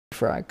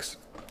frags.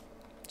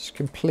 Just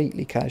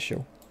completely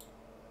casual.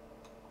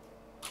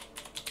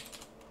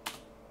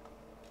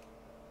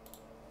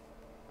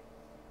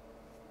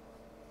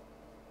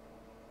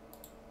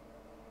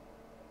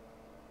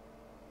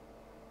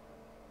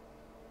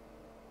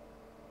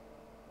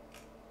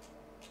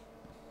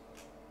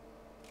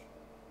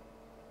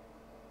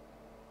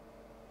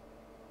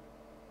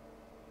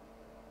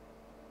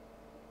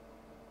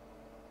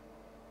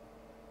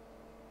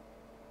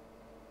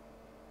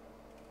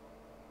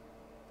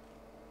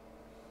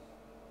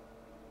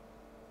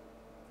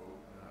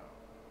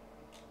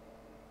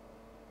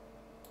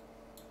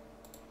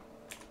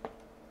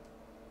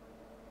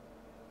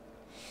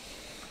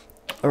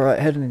 Alright,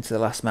 heading into the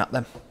last map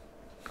then.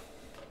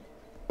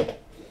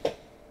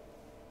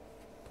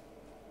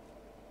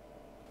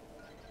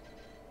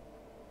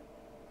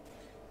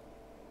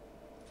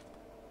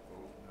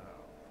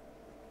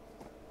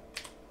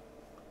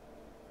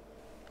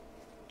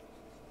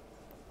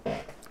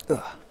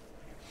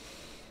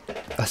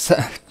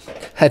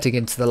 Heading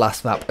into the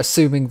last map,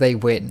 assuming they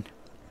win.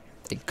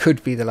 It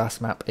could be the last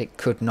map, it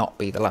could not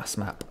be the last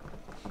map.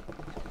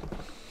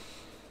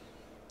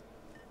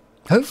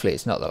 Hopefully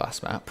it's not the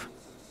last map.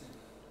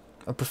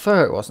 I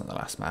prefer it wasn't the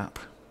last map.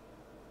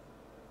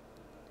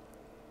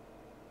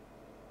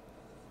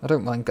 I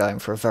don't mind going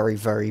for a very,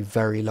 very,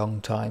 very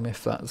long time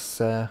if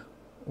that's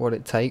what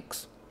it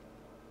takes.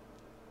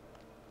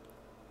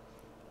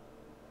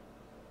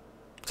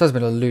 It has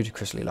been a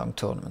ludicrously long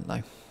tournament though.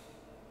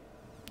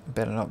 It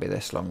better not be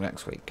this long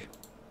next week.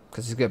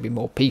 Because there's going to be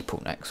more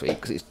people next week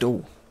because it's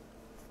dual.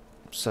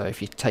 So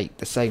if you take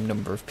the same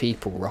number of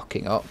people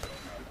rocking up,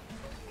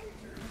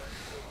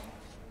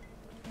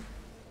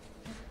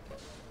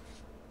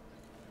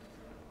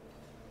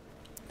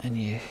 and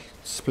you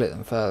split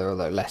them further,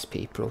 although less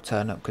people will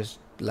turn up because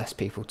less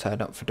people turn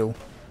up for duel.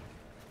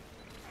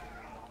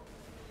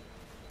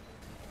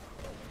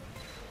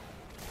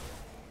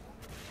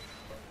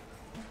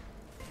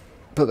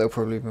 But there'll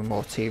probably be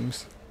more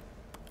teams.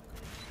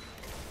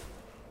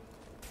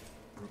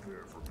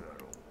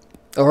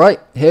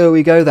 Alright, here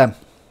we go then.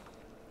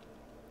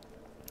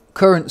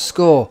 Current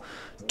score,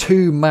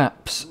 2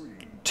 maps,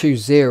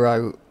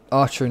 2-0.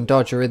 Archer and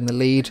Dodger in the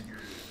lead.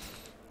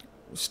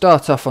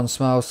 Start off on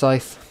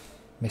Smilescythe.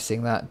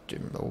 Missing that.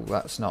 Oh,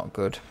 that's not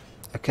good.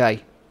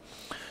 Okay.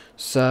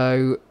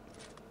 So,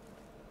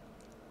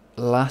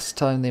 last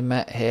time they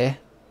met here,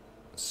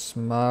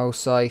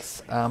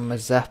 Smilescythe and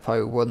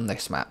Mossepo won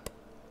this map.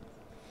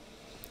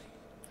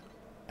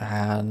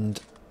 And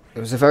it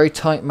was a very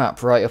tight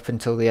map right up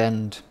until the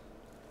end.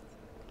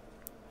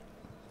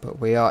 But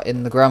we are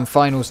in the grand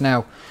finals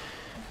now.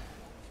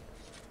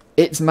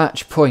 It's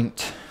match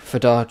point for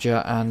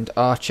Dodger and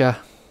Archer.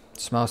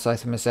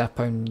 Smilescythe and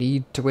Mossepo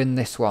need to win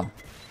this one.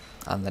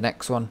 And the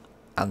next one.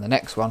 And the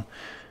next one.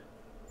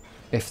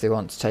 If they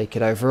want to take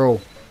it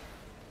overall.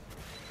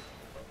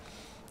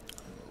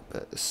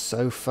 But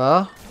so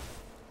far,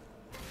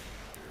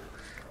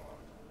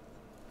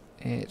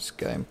 it's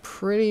going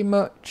pretty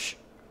much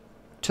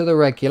to the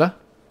regular.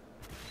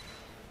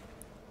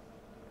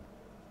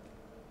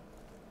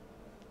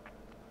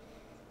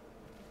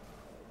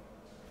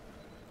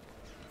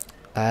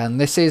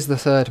 And this is the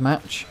third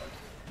match.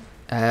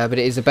 But it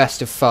is a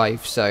best of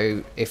 5.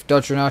 So if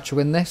Dodger and Archer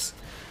win this,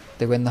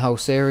 they win the whole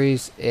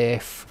series.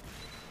 If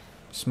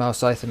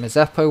Smilescythe and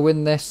Mossepo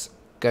win this,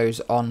 goes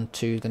on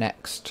to the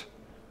next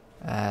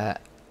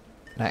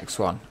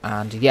one.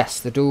 And yes,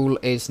 the duel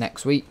is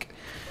next week.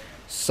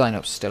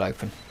 Sign-up's still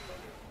open.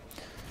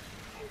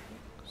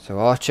 So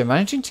Archer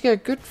managing to get a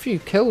good few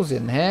kills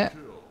in here.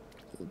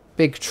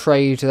 Big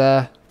trade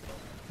there.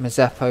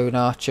 Mossepo and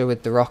Archer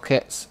with the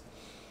rockets.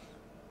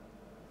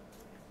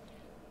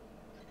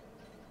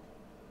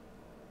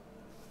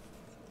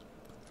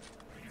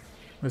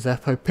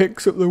 Mossepo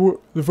picks up the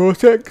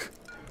vortex.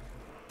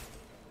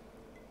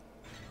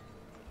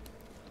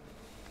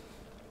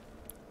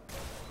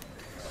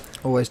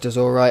 Always does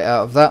alright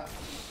out of that.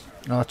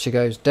 Archer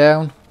goes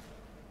down.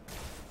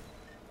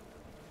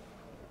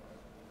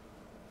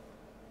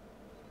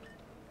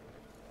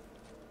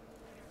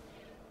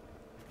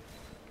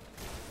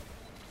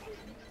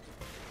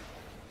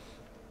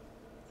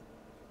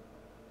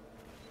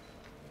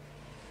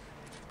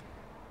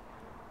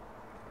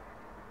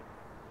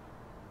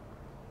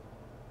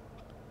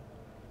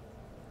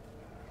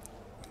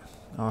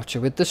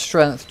 Archer with the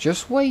strength,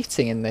 just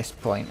waiting in this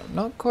point. I'm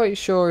not quite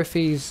sure if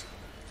he's...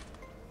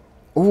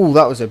 Ooh,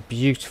 that was a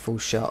beautiful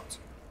shot.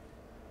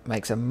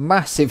 Makes a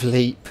massive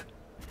leap.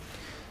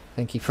 I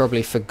think he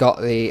probably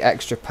forgot the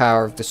extra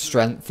power of the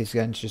strength. He's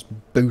going to just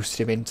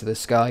boost him into the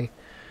sky,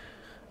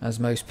 as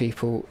most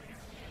people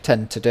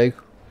tend to do.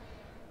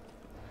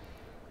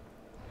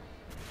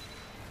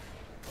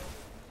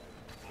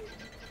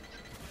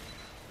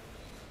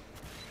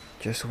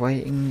 Just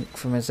waiting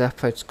for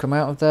Mossepo to come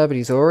out of there, but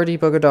he's already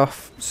buggered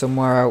off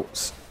somewhere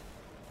else.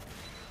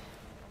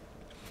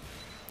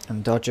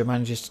 And Dodger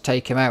manages to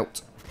take him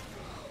out.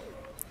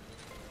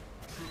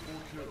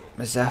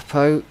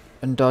 Mossepo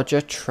and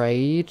Dodger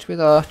trade with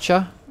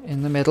Archer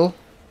in the middle.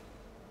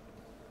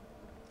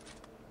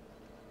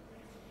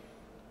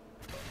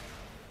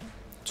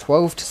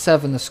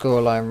 12-7 the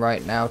scoreline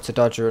right now to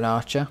Dodger and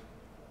Archer.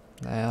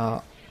 They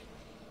are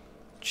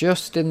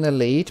just in the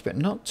lead, but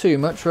not too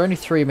much. We're only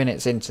 3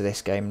 minutes into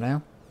this game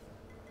now.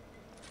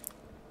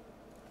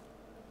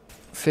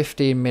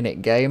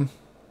 15-minute game,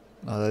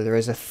 although there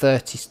is a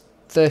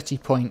 30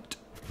 point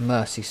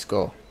mercy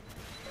score.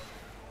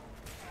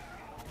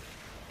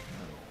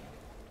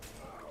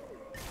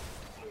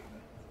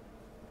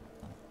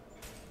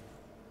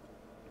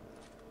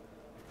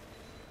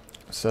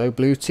 So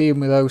blue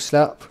team with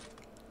O-Slap.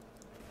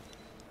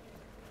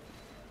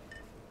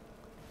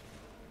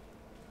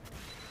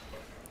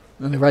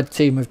 And the red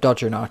team with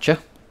Dodger and Archer.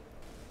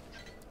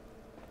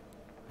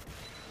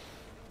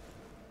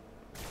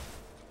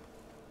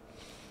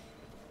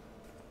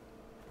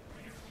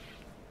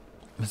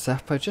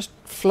 Mossepo just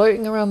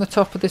floating around the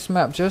top of this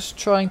map, just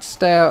trying to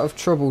stay out of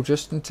trouble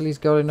just until he's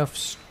got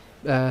enough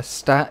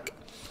stack.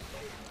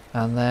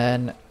 And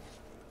then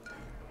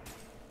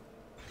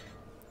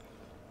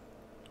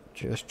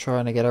just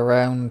trying to get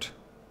around.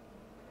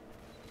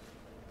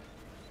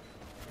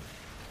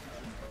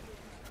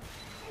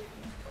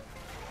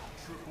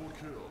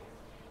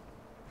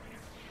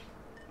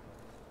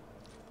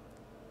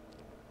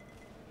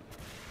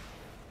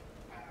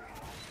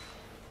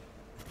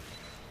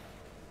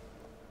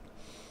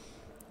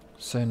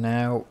 So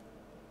now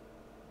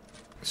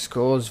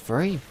scores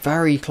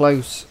very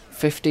close,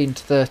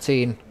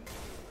 15-13.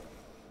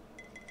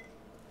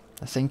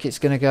 I think it's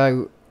going to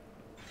go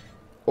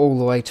all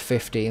the way to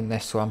 50 in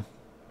this one.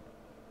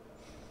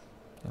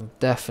 It'll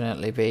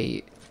definitely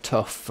be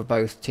tough for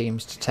both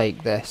teams to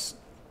take this.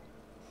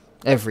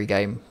 Every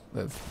game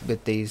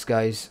with these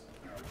guys.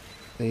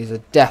 These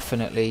are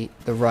definitely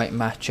the right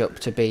matchup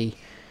to be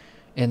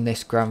in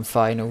this grand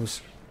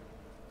finals.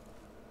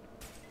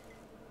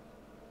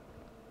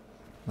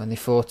 When they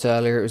fought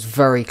earlier, it was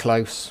very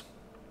close.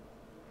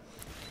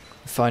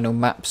 The final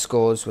map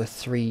scores were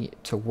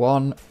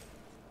 3-1.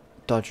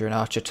 Dodger and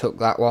Archer took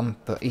that one,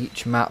 but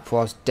each map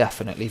was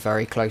definitely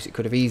very close. It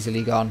could have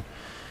easily gone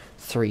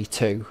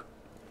 3-2.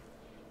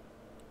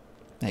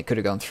 It could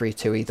have gone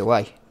 3-2 either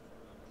way.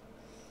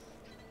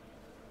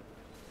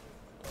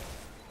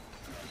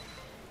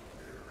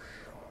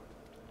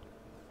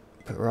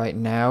 But right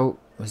now,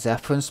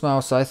 Mossepo and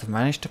Smilescythe have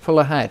managed to pull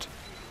ahead.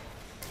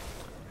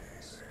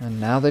 And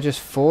now they're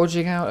just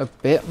forging out a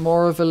bit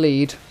more of a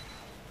lead.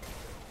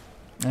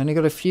 Only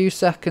got a few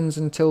seconds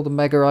until the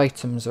mega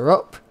items are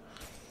up.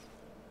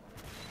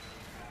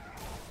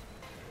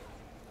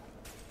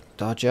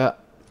 Dodger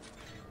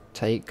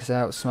takes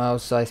out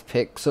Smilescythe,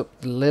 picks up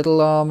the little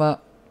armour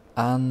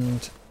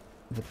and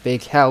the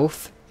big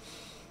health.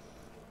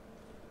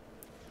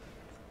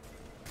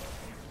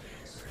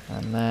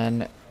 And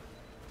then...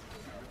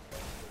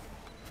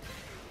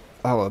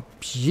 oh, a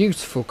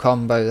beautiful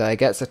combo there.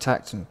 Gets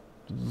attacked and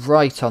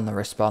right on the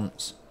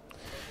response.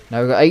 Now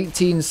we've got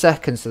 18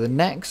 seconds, so the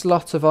next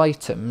lot of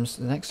items,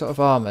 the next lot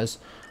of armours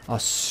are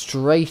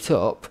straight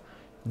up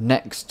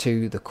next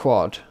to the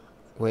quad,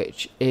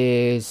 which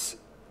is,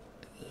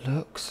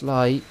 looks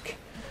like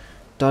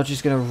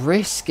Dodger's going to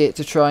risk it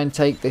to try and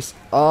take this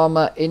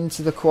armour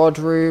into the quad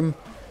room.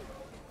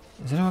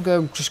 Is anyone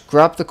going to just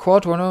grab the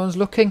quad when no one's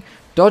looking?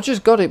 Dodger's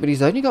got it, but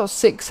he's only got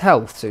 6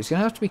 health, so he's going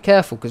to have to be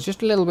careful, because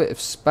just a little bit of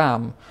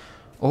spam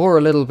or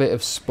a little bit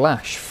of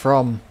splash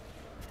from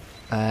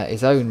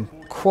his own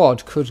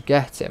quad could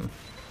get him.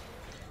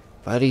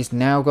 But he's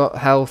now got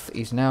health,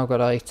 he's now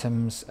got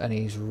items, and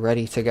he's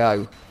ready to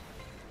go.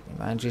 He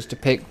manages to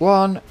pick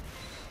one,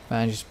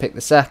 manages to pick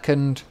the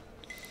second,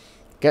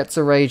 gets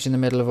a rage in the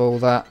middle of all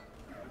that,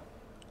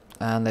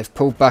 and they've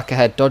pulled back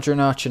ahead. Dodger and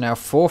Archer now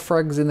 4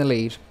 frags in the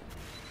lead.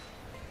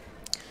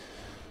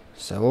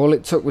 So all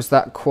it took was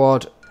that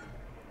quad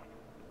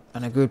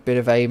and a good bit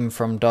of aim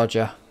from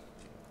Dodger.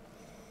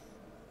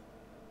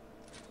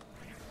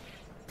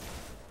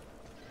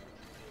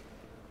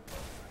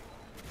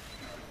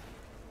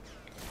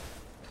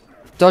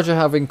 Dodger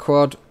having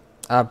quad,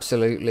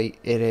 absolutely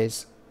it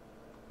is,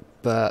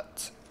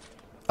 but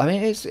I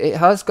mean it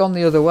has gone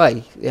the other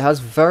way. It has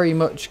very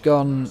much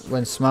gone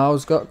when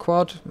Smiles got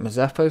quad,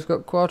 Mossepo's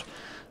got quad.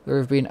 There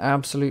have been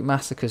absolute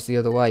massacres the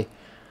other way,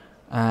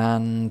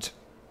 and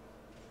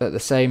at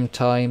the same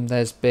time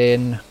there's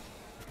been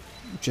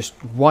just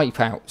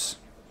wipeouts.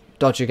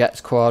 Dodger gets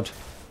quad,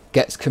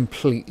 gets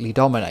completely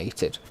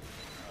dominated.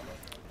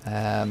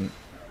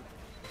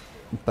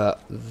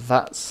 But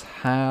that's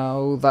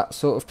how that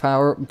sort of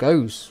power up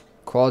goes.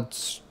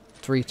 Quads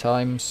 3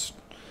 times,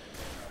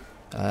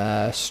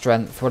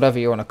 strength, whatever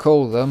you want to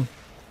call them.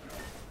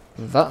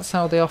 That's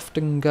how they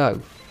often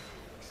go.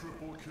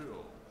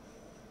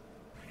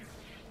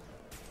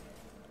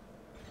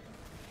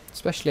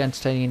 Especially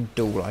entertaining in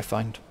duel, I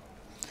find.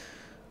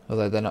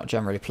 Although they're not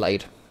generally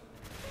played.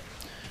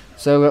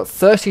 So we've got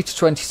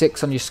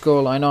 30-26 on your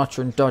scoreline.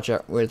 Archer and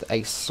Dodger with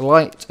a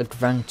slight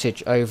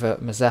advantage over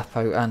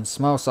Mossepo and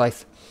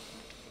Smilescythe.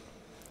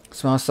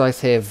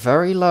 Smilescythe here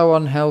very low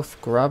on health,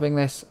 grabbing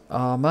this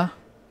armour.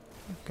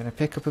 Going to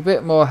pick up a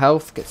bit more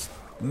health, gets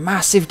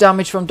Massive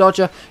damage from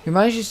Dodger, who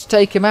manages to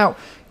take him out.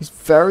 He's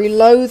very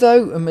low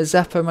though, and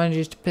Mossepo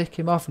manages to pick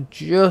him off,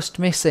 just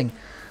missing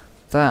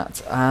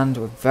that. And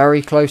we're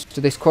very close to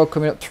this quad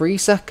coming up. 3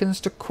 seconds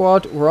to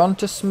quad. We're on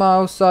to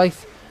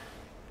Smilescythe.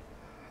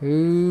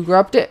 Who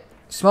grabbed it?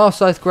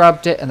 Smilescythe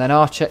grabbed it, and then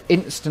Archer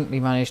instantly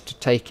managed to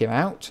take him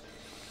out.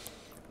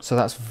 So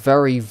that's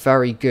very,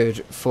 very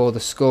good for the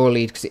score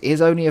lead, because it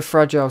is only a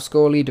fragile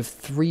score lead of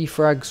 3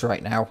 frags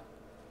right now.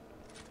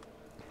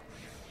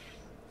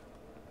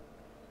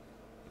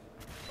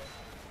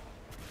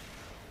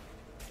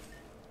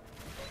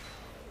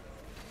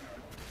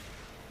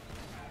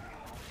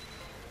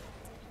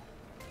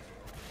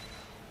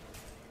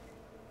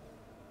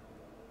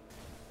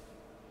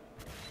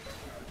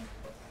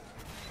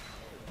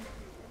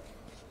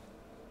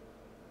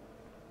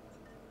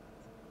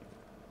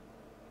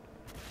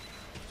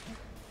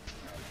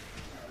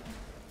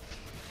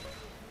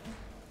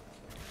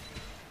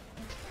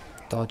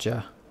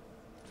 Dodger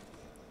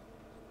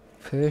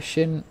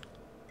pushing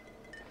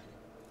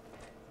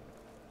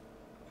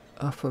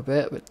up a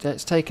bit, but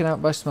gets taken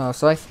out by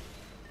Smilescythe.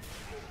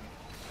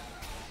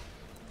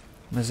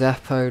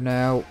 Mossepo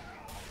now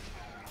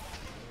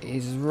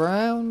is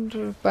round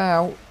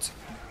about.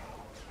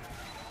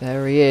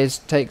 There he is,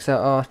 takes out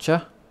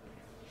Archer.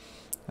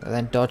 And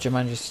then Dodger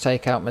manages to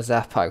take out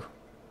Mossepo.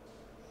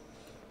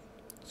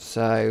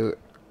 So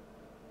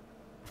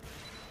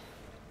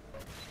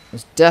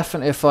there's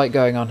definitely a fight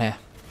going on here.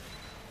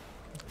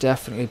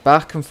 Definitely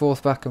back and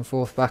forth, back and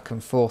forth, back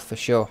and forth for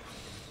sure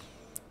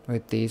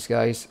with these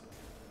guys.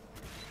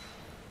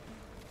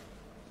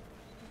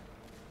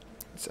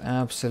 It's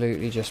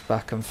absolutely just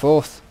back and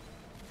forth.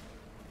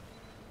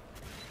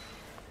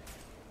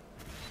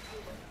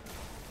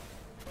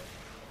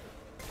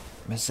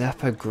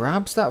 Mossepo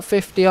grabs that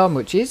 50 arm,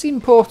 which is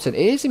important.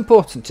 It is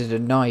important to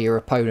deny your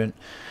opponent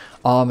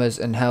armors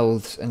and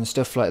healths and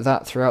stuff like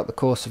that throughout the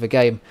course of a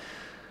game.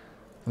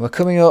 And we're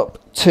coming up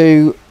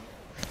to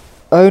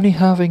only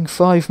having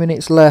 5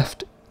 minutes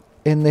left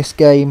in this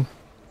game,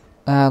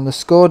 and the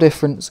score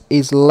difference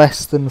is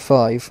less than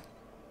 5.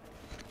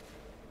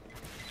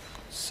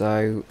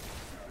 So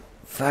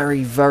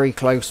very, very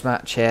close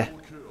match here.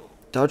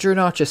 Dodger and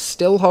Archer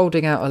still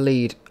holding out a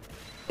lead,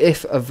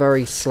 if a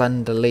very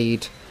slender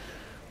lead.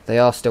 They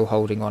are still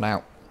holding one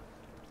out.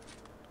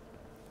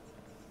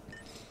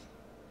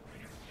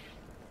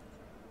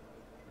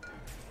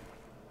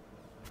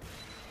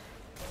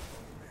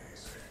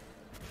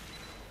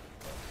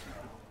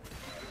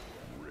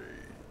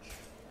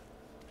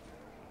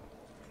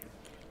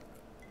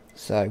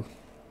 So,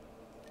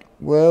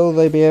 will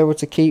they be able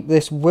to keep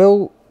this?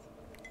 Will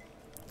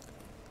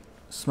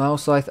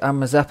Smilescythe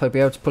and Mossepo be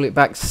able to pull it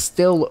back?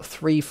 Still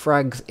 3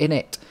 frags in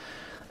it.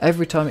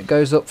 Every time it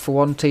goes up for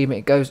one team,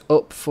 it goes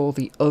up for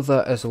the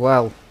other as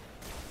well.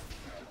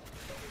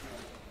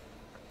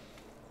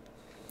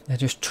 They're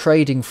just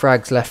trading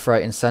frags left,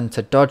 right and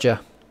centre. Dodger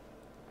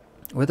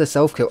with a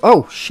self-kill.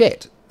 Oh,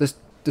 shit.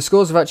 The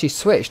scores have actually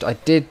switched.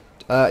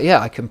 Yeah,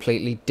 I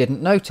completely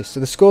didn't notice. So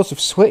the scores have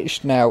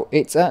switched now.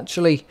 It's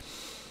actually...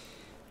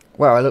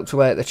 Well, I looked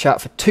away at the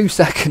chat for 2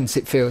 seconds,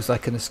 it feels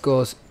like, and the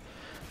scores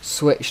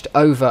switched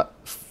over.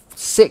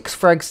 6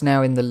 frags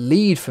now in the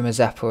lead for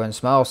Mossepo and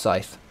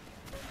Smilescythe.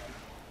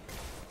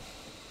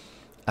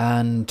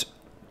 And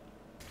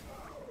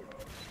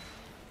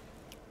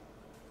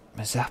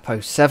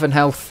Mossepo, 7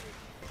 health.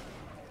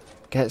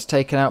 Gets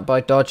taken out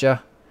by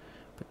Dodger,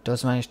 but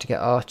does manage to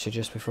get Archer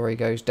just before he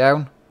goes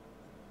down.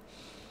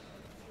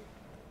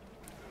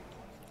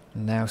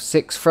 Now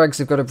 6 frags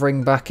they've got to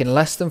bring back in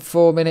less than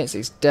 4 minutes.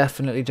 It's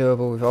definitely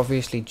doable. We've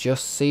obviously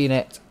just seen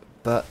it,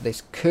 but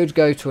this could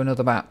go to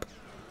another map.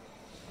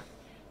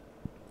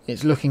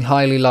 It's looking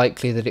highly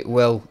likely that it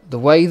will. The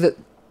way that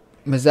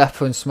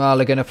Mossepo and Smile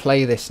are going to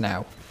play this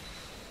now.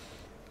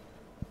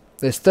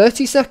 There's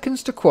 30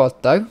 seconds to quad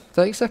though.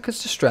 30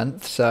 seconds to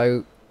strength,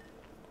 so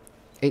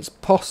it's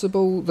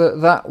possible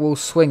that that will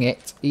swing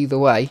it either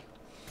way.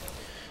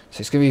 So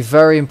it's going to be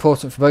very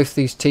important for both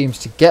these teams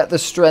to get the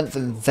strength,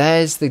 and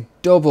there's the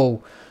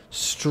double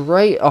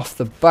straight off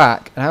the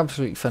back. An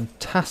absolutely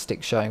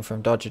fantastic showing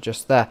from Dodger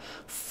just there.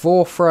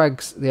 4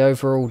 frags the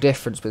overall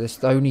difference, but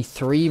there's only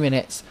 3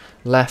 minutes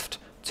left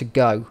to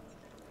go.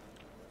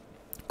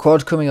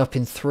 Quad coming up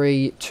in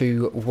 3,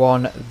 2,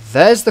 1.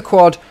 There's the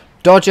quad.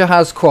 Dodger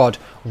has quad.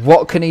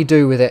 What can he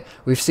do with it?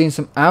 We've seen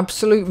some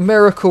absolute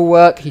miracle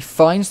work. He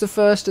finds the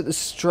first at the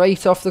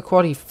straight off the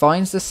quad. He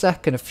finds the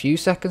second a few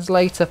seconds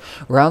later.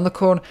 Round the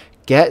corner.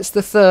 Gets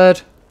the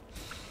third.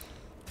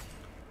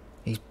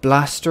 He's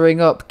blastering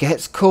up.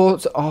 Gets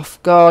caught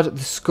off guard. The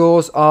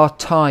scores are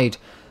tied.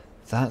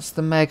 That's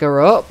the mega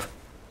up.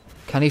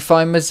 Can he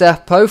find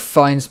Mossepo?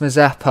 Finds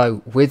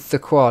Mossepo with the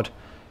quad.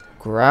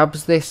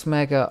 Grabs this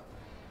mega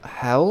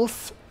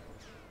health.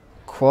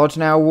 Quad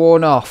now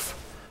worn off.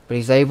 But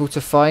he's able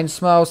to find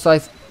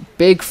Smilescythe.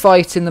 Big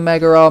fight in the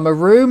mega armor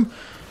room.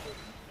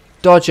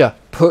 Dodger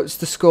puts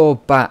the score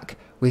back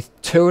with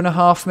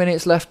 2.5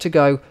 minutes left to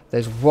go.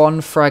 There's 1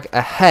 frag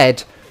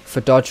ahead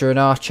for Dodger and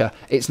Archer.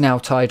 It's now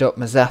tied up.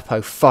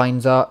 Mossepo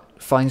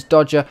finds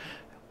Dodger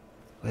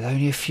with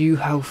only a few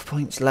health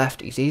points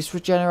left. He is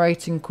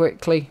regenerating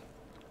quickly.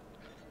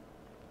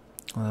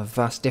 One of the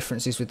vast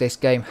differences with this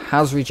game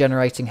has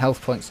regenerating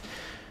health points.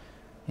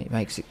 It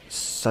makes it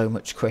so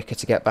much quicker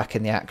to get back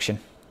in the action.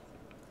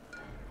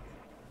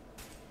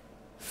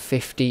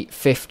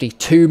 50-50,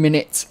 2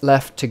 minutes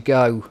left to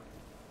go.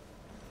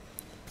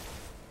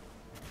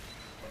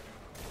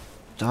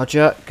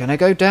 Dodger gonna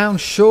go down.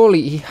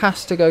 Surely he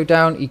has to go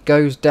down. He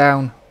goes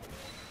down.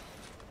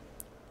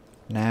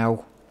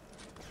 Now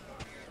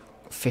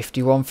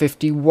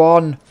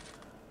 51-51.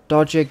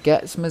 Dodger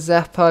gets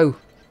Mossepo.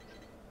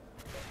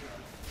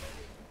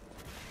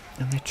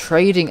 And they're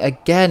trading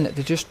again.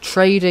 They're just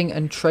trading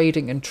and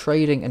trading and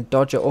trading. And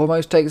Dodger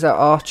almost takes out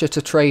Archer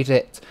to trade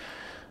it.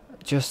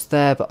 Just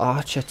there, but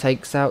Archer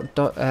takes out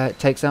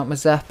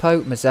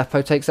Mossepo.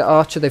 Mossepo takes out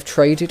Archer. They've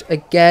traded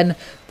again.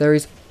 There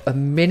is a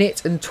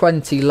minute and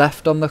 20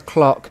 left on the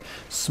clock.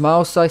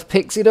 Smilescythe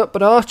picks it up,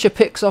 but Archer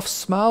picks off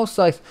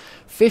Smilescythe.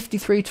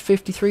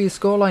 53-53 the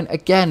scoreline.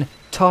 Again,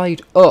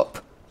 tied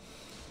up.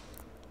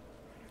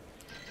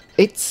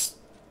 It's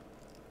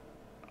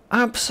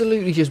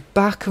absolutely just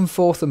back and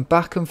forth and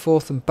back and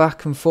forth and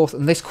back and forth.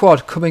 And this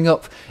quad coming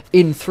up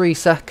in 3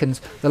 seconds.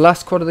 The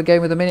last quad of the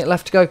game with a minute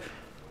left to go.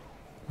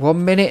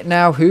 1 minute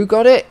now. Who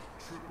got it?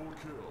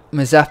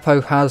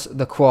 Mossepo has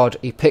the quad.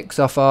 He picks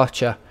off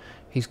Archer.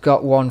 He's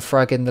got 1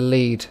 frag in the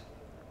lead.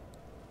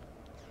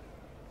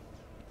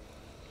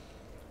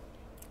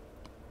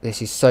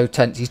 This is so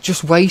tense. He's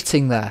just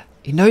waiting there.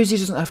 He knows he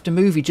doesn't have to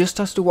move. He just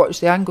has to watch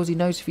the angles. He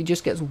knows if he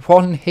just gets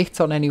 1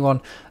 hit on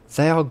anyone,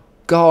 they are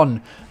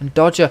gone. And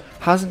Dodger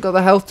hasn't got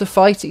the health to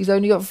fight it. He's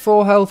only got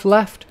 4 health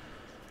left.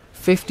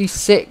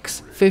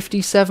 56,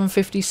 57,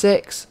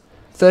 56.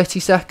 30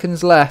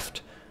 seconds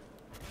left.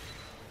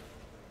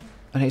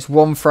 And it's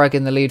 1 frag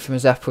in the lead for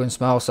Mossepo and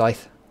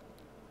Smilescythe.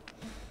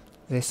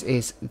 This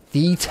is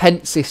the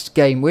tensest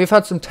game. We've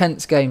had some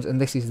tense games, and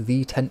this is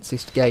the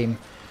tensest game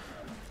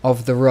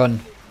of the run.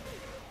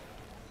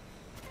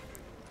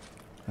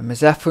 And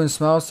Mossepo and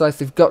Smilescythe,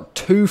 they've got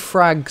 2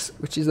 frags,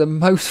 which is the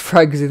most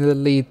frags in the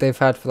lead they've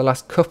had for the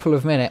last couple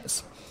of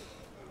minutes.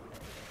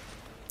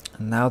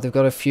 And now they've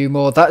got a few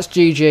more. That's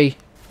GG.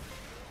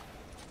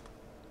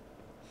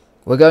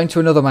 We're going to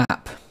another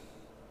map.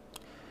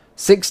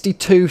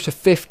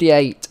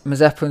 62-58.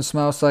 Mossepo and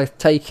Smilescythe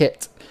take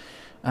it.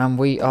 And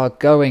we are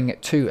going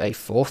to a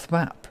 4th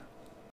map.